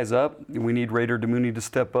next guy's up. We need Raider Damouni to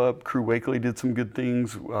step up. Crew Wakely did some good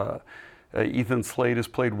things. Ethan Slade has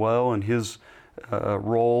played well in his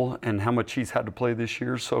role and how much he's had to play this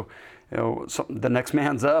year. So, the next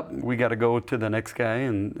man's up. We got to go to the next guy,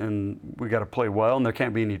 and we got to play well, and there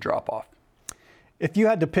can't be any drop-off. If you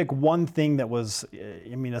had to pick one thing that was,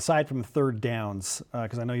 aside from third downs,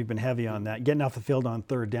 because I know you've been heavy on that, getting off the field on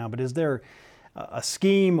third down, but is there a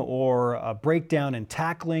scheme or a breakdown in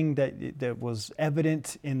tackling that was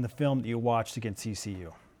evident in the film that you watched against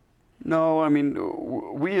TCU? No,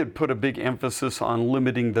 we had put a big emphasis on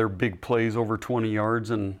limiting their big plays over 20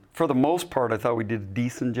 yards, and for the most part, I thought we did a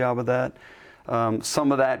decent job of that.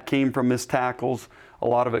 Some of that came from missed tackles. A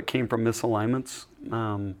lot of it came from misalignments.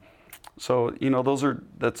 So,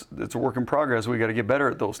 that's a work in progress. We got to get better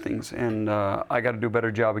at those things, and I got to do a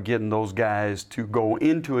better job of getting those guys to go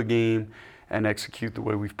into a game and execute the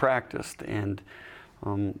way we've practiced. And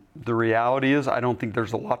The reality is I don't think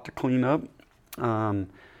there's a lot to clean up,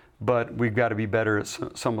 but we've got to be better at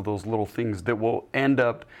some of those little things that will end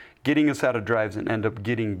up getting us out of drives and end up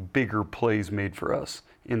getting bigger plays made for us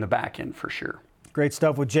in the back end for sure. Great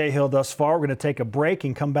stuff with Jay Hill thus far. We're going to take a break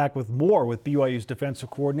and come back with more with BYU's defensive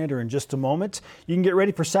coordinator in just a moment. You can get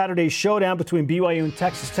ready for Saturday's showdown between BYU and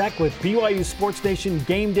Texas Tech with BYU Sports Nation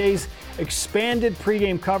Game Days expanded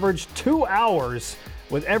pregame coverage, 2 hours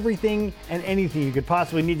with everything and anything you could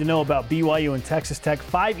possibly need to know about BYU and Texas Tech,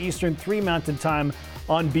 5 Eastern, 3 Mountain Time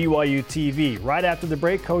on BYU TV. Right after the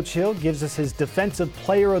break, Coach Hill gives us his Defensive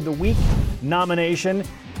Player of the Week nomination.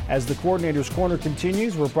 As the Coordinator's Corner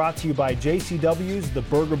continues, we're brought to you by JCW's The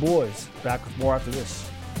Burger Boys. Back with more after this.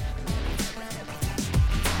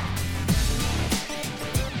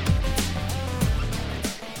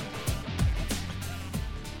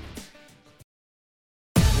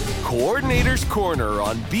 Coordinator's Corner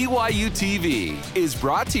on BYU TV is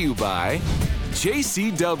brought to you by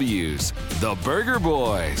JCW's The Burger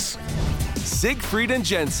Boys. Siegfried and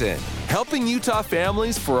Jensen, helping Utah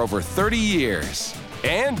families for over 30 years.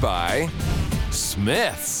 And by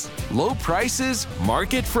Smith's, low prices,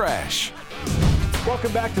 market fresh.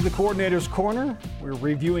 Welcome back to the Coordinator's Corner. We're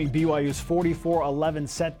reviewing BYU's 44-11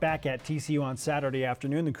 setback at TCU on Saturday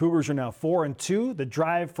afternoon. The Cougars are now 4-2. The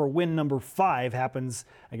drive for win number 5 happens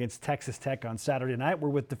against Texas Tech on Saturday night. We're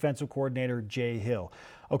with defensive coordinator Jay Hill.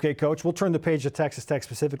 Okay, Coach, we'll turn the page to Texas Tech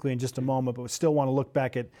specifically in just a moment, but we still want to look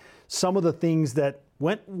back at some of the things that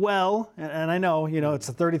went well. And I know, it's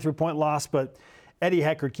a 33-point loss, but Eddie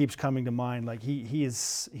Heckard keeps coming to mind. Like he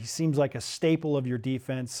seems like a staple of your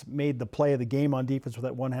defense. Made the play of the game on defense with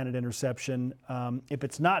that one-handed interception. If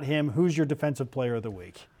it's not him, who's your defensive player of the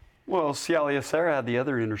week? Well, Sialia Serra had the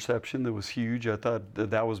other interception that was huge. I thought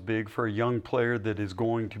that was big for a young player that is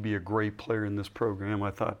going to be a great player in this program.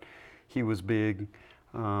 I thought he was big.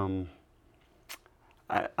 I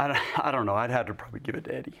don't know. I'd have to probably give it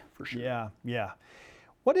to Eddie for sure. Yeah.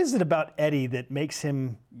 What is it about Eddie that makes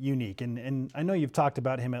him unique? And I know you've talked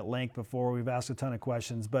about him at length before. We've asked a ton of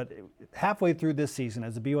questions. But halfway through this season,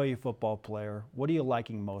 as a BYU football player, what are you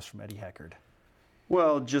liking most from Eddie Heckard?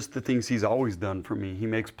 Well, just the things he's always done for me. He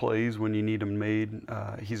makes plays when you need them made.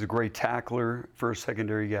 He's a great tackler for a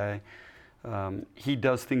secondary guy. He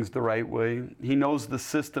does things the right way. He knows the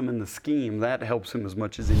system and the scheme. That helps him as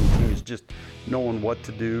much as anything, is just knowing what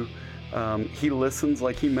to do. He listens,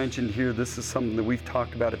 like he mentioned here. This is something that we've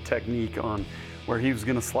talked about, a technique on where he was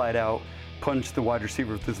going to slide out, punch the wide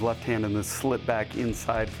receiver with his left hand, and then slip back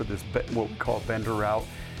inside for this what we call bender route.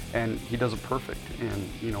 And he does it perfect.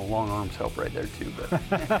 And, long arms help right there too. But,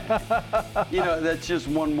 that's just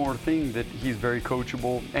one more thing that he's very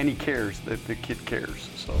coachable, and he cares, that the kid cares.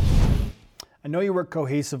 So. I know you work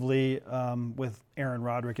cohesively with Aaron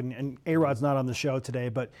Roderick, and A-Rod's not on the show today,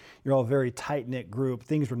 but you're all a very tight-knit group.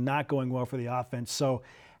 Things were not going well for the offense. So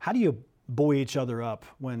how do you buoy each other up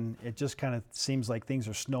when it just kind of seems like things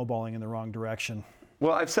are snowballing in the wrong direction?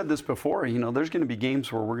 Well, I've said this before, there's going to be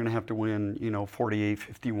games where we're going to have to win,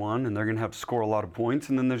 48-51, and they're going to have to score a lot of points.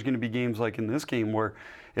 And then there's going to be games like in this game where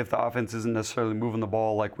if the offense isn't necessarily moving the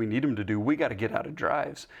ball like we need them to do, we got to get out of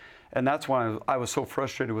drives. And that's why I was so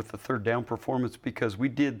frustrated with the third down performance, because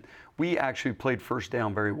we actually played first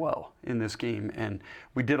down very well in this game. And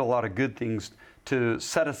we did a lot of good things to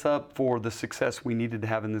set us up for the success we needed to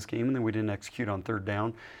have in this game, and then we didn't execute on third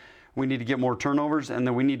down. We need to get more turnovers, and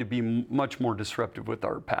then we need to be much more disruptive with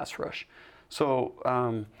our pass rush. So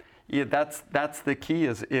that's the key,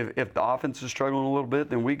 is if the offense is struggling a little bit,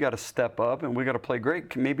 then we got to step up and we got to play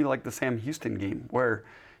great, maybe like the Sam Houston game where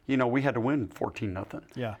we had to win 14-0.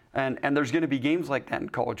 Yeah. And there's going to be games like that in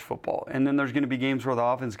college football. And then there's going to be games where the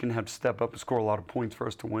offense can have to step up and score a lot of points for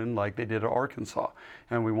us to win, like they did at Arkansas.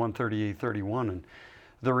 And we won 38-31. And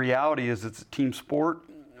the reality is it's a team sport.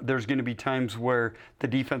 There's going to be times where the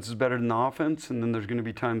defense is better than the offense, and then there's going to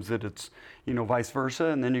be times that it's, vice versa.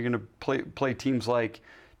 And then you're going to play teams like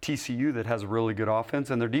TCU that has a really good offense,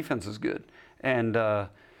 and their defense is good. And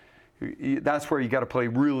that's where you got to play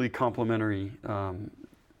really complementary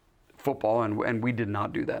football, and we did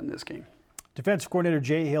not do that in this game. Defensive coordinator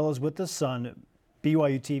Jay Hill is with us on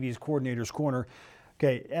BYU TV's Coordinator's Corner.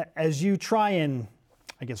 Okay, as you try and,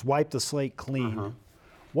 wipe the slate clean,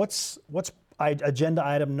 what's agenda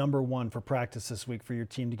item number 1 for practice this week for your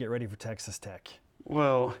team to get ready for Texas Tech?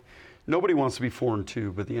 Well, nobody wants to be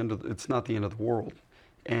 4-2, but it's not the end of the world.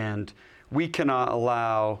 And we cannot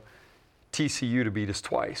allow TCU to beat us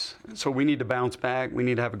twice. So we need to bounce back. We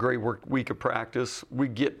need to have a great week of practice. We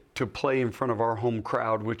get to play in front of our home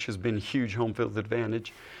crowd, which has been a huge home field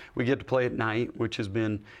advantage. We get to play at night, which has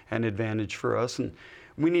been an advantage for us. And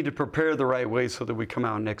we need to prepare the right way so that we come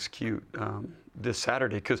out and execute this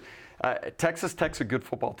Saturday. Because Texas Tech's a good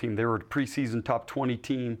football team. They were a preseason top 20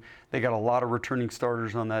 team. They got a lot of returning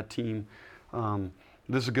starters on that team.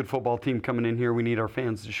 This is a good football team coming in here. We need our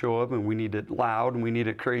fans to show up, and we need it loud, and we need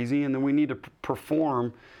it crazy, and then we need to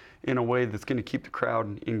perform in a way that's going to keep the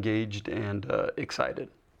crowd engaged and excited.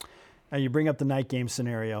 Now you bring up the night game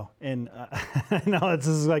scenario, and I know this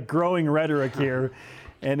is like growing rhetoric here,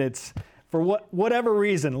 and it's for whatever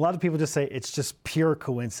reason. A lot of people just say it's just pure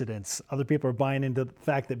coincidence. Other people are buying into the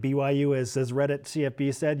fact that BYU, as Reddit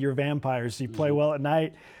CFB said, you're vampires. You play well at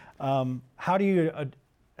night. How do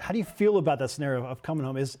you feel about that scenario of coming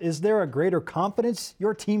home? Is there a greater confidence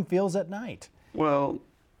your team feels at night? Well,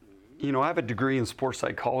 I have a degree in sports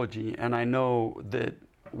psychology, and I know that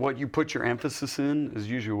what you put your emphasis in is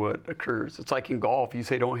usually what occurs. It's like in golf. You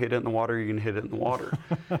say don't hit it in the water, you're going to hit it in the water.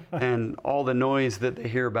 And all the noise that they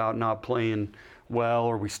hear about not playing well,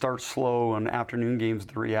 or we start slow on afternoon games,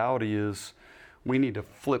 the reality is we need to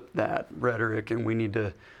flip that rhetoric, and we need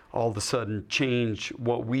to all of a sudden change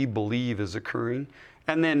what we believe is occurring.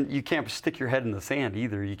 And then you can't stick your head in the sand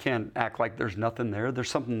either. You can't act like there's nothing there. There's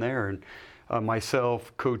something there. And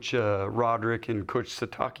myself, Coach Roderick, and Coach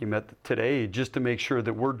Sataki met today just to make sure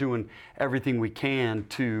that we're doing everything we can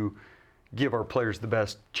to give our players the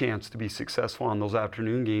best chance to be successful on those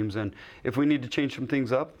afternoon games. And if we need to change some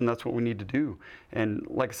things up, then that's what we need to do. And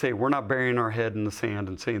like I say, we're not burying our head in the sand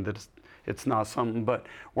and saying that it's not something, but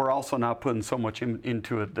we're also not putting so much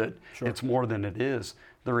into it that it's more than it is.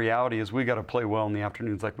 The reality is we got to play well in the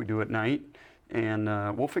afternoons like we do at night, and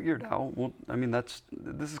we'll figure it out.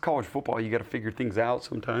 This is college football. You got to figure things out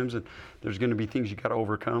sometimes, and there's going to be things you got to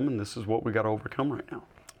overcome, and this is what we got to overcome right now.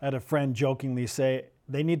 I had a friend jokingly say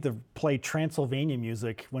they need to play Transylvania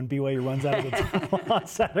music when BYU runs out of the tunnel on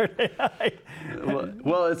Saturday night.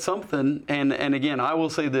 Well, it's something, and again, I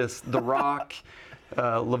will say this: The Rock.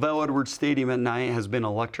 LaVell Edwards Stadium at night has been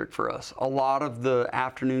electric for us. A lot of the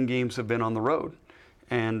afternoon games have been on the road.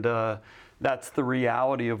 And that's the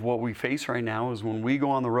reality of what we face right now is when we go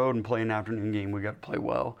on the road and play an afternoon game, we got to play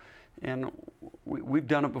well. And we've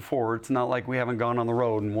done it before. It's not like we haven't gone on the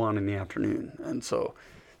road and won in the afternoon. And so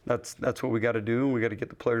that's what we got to do. We got to get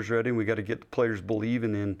the players ready. We got to get the players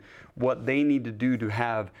believing in what they need to do to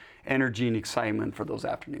have energy and excitement for those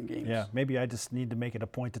afternoon games. Yeah, maybe I just need to make it a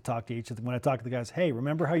point to talk to each of them. When I talk to the guys, hey,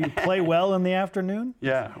 remember how you play well in the afternoon?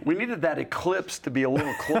 Yeah, we needed that eclipse to be a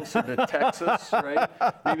little closer to Texas, right?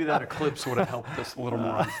 Maybe that eclipse would have helped us a little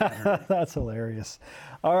more on Saturday. That's hilarious.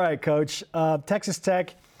 All right, Coach. Texas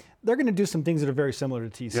Tech, they're going to do some things that are very similar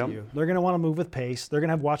to TCU. Yep. They're going to want to move with pace. They're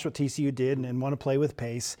going to watch what TCU did and want to play with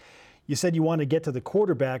pace. You said you want to get to the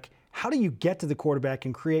quarterback. How do you get to the quarterback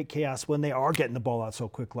and create chaos when they are getting the ball out so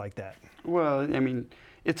quick like that? Well, I mean,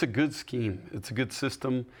 it's a good scheme. It's a good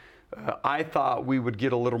system. I thought we would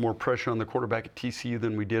get a little more pressure on the quarterback at TCU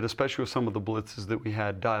than we did, especially with some of the blitzes that we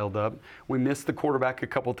had dialed up. We missed the quarterback a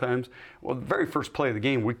couple times. Well, the very first play of the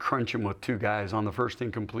game, we crunch him with two guys on the first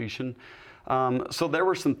incompletion. So there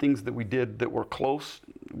were some things that we did that were close.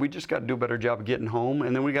 We just got to do a better job of getting home,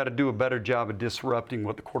 and then we got to do a better job of disrupting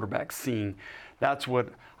what the quarterback's seeing. That's what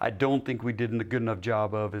I don't think we did a good enough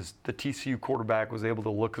job of, is the TCU quarterback was able to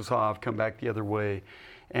look us off, come back the other way,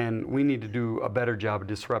 and we need to do a better job of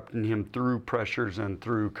disrupting him through pressures and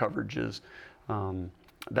through coverages.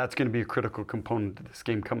 That's going to be a critical component to this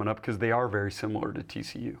game coming up because they are very similar to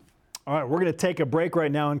TCU. All right, we're going to take a break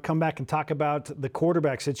right now and come back and talk about the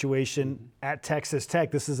quarterback situation at Texas Tech.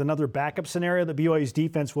 This is another backup scenario that BYU's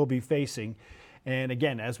defense will be facing. And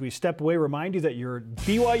again, as we step away, remind you that your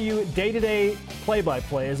BYU day-to-day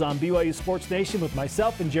play-by-play is on BYU Sports Nation with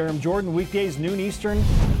myself and Jerem Jordan, weekdays noon Eastern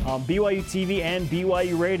on BYU TV and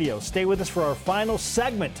BYU Radio. Stay with us for our final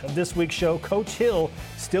segment of this week's show. Coach Hill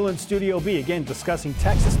still in Studio B, again discussing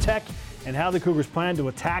Texas Tech and how the Cougars plan to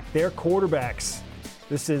attack their quarterbacks.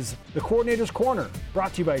 This is the Coordinator's Corner,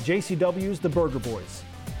 brought to you by JCW's The Burger Boys.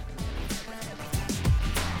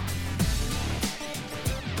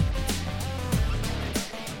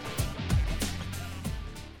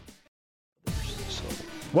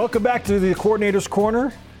 Welcome back to the Coordinator's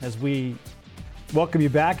Corner. As we welcome you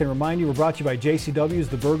back and remind you, we're brought to you by JCW's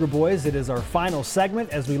The Burger Boys. It is our final segment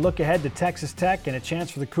as we look ahead to Texas Tech and a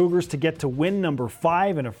chance for the Cougars to get to win number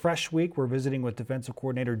 5 in a fresh week. We're visiting with defensive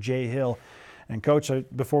coordinator Jay Hill. And Coach,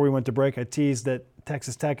 before we went to break, I teased that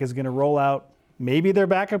Texas Tech is going to roll out maybe their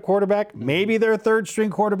backup quarterback, maybe their third-string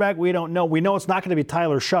quarterback. We don't know. We know it's not going to be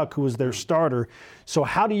Tyler Shuck, who was their starter. So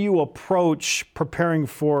how do you approach preparing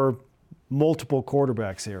for multiple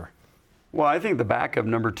quarterbacks here? Well, I think the backup,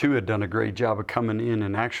 number 2, had done a great job of coming in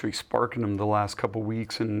and actually sparking them the last couple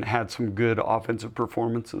weeks and had some good offensive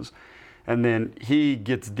performances. And then he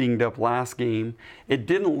gets dinged up last game. It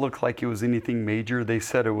didn't look like it was anything major. They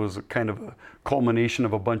said it was kind of a culmination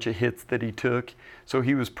of a bunch of hits that he took. So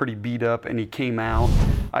he was pretty beat up and he came out.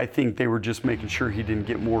 I think they were just making sure he didn't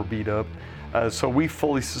get more beat up. So we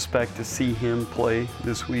fully suspect to see him play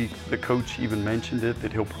this week. The coach even mentioned it,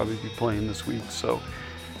 that he'll probably be playing this week. So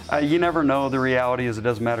you never know. The reality is it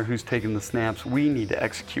doesn't matter who's taking the snaps. We need to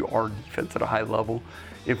execute our defense at a high level.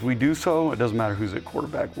 If we do so, it doesn't matter who's at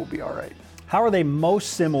quarterback, we'll be all right. How are they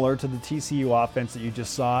most similar to the TCU offense that you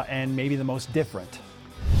just saw, and maybe the most different?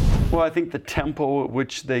 Well, I think the tempo at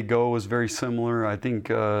which they go is very similar. I think,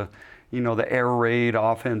 the air raid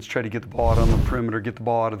offense, try to get the ball out on the perimeter, get the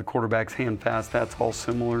ball out of the quarterback's hand fast, that's all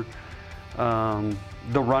similar.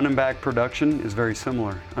 The running back production is very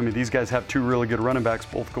similar. I mean, these guys have 2 really good running backs,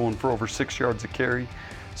 both going for over 6 yards a carry.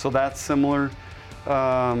 So that's similar.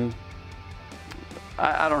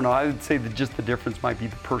 I don't know. I would say that just the difference might be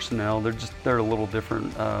the personnel. They're a little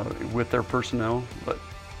different with their personnel, but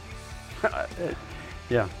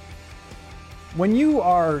yeah. When you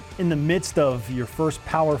are in the midst of your first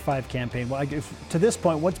Power 5 campaign, well, to this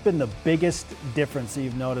point, what's been the biggest difference that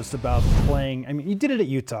you've noticed about playing? I mean, you did it at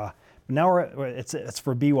Utah, but now it's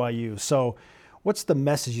for BYU. So what's the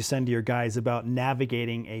message you send to your guys about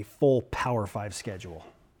navigating a full Power 5 schedule?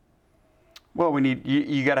 Well,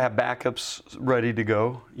 you got to have backups ready to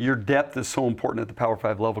go. Your depth is so important at the Power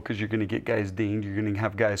 5 level because you're going to get guys dinged, you're going to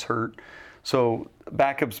have guys hurt. So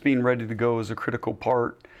backups being ready to go is a critical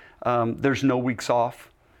part. There's no weeks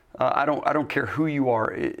off. I don't care who you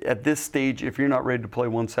are. At this stage, if you're not ready to play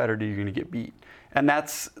one Saturday, you're going to get beat. And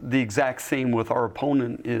that's the exact same with our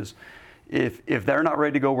opponent is if they're not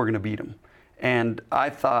ready to go, we're going to beat them. And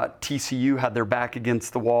I thought TCU had their back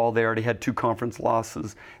against the wall. They already had 2 conference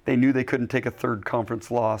losses. They knew they couldn't take a 3rd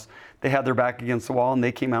conference loss. They had their back against the wall, and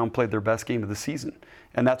they came out and played their best game of the season.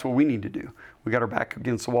 And that's what we need to do. We got our back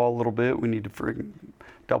against the wall a little bit. We need to friggin'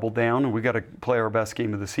 double down, and we got to play our best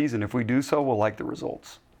game of the season. If we do so, we'll like the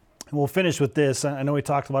results. And we'll finish with this. I know we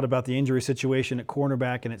talked a lot about the injury situation at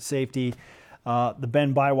cornerback and at safety. The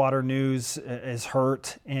Ben Bywater news is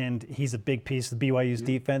hurt, and he's a big piece of BYU's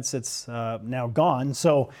defense that's now gone.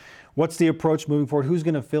 So what's the approach moving forward? Who's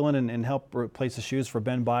going to fill in and help replace the shoes for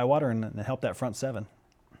Ben Bywater and help that front 7?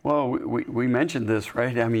 Well, we mentioned this,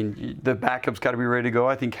 right? I mean, the backup's got to be ready to go.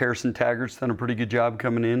 I think Harrison Taggart's done a pretty good job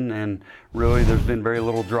coming in, and really there's been very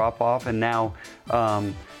little drop-off. And now,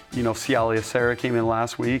 Sialia Sarah came in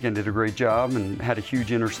last week and did a great job and had a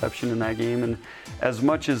huge interception in that game. And as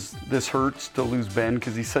much as this hurts to lose Ben,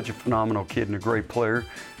 because he's such a phenomenal kid and a great player,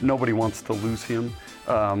 nobody wants to lose him.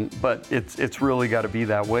 But it's really got to be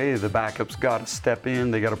that way. The backup's got to step in,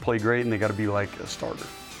 they got to play great, and they got to be like a starter.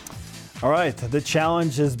 All right, the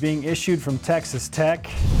challenge is being issued from Texas Tech.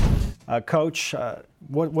 Coach,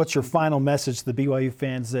 what's your final message to the BYU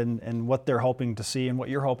fans and what they're hoping to see and what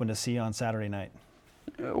you're hoping to see on Saturday night?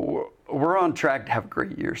 We're on track to have a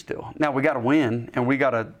great year still. Now, we got to win, and we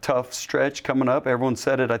got a tough stretch coming up. Everyone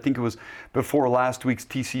said it. I think it was before last week's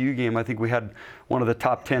TCU game. I think we had one of the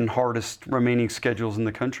top 10 hardest remaining schedules in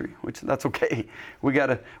the country, which that's okay.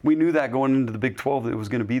 We knew that going into the Big 12 that it was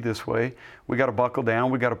going to be this way. We got to buckle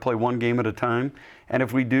down. We got to play one game at a time. And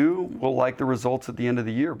if we do, we'll like the results at the end of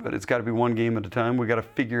the year. But it's got to be one game at a time. We got to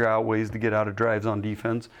figure out ways to get out of drives on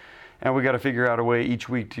defense. And we got to figure out a way each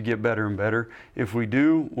week to get better and better. If we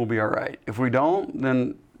do, we'll be all right. If we don't,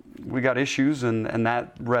 then we got issues, and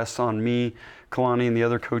that rests on me, Kalani, and the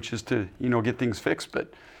other coaches to get things fixed.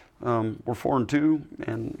 But we're 4-2,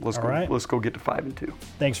 and let's go get to 5-2.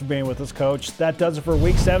 Thanks for being with us, Coach. That does it for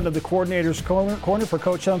Week 7 of the Coordinator's Corner. For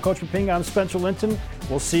Coach Hill and Coach Poppinga, I'm Spencer Linton.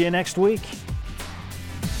 We'll see you next week.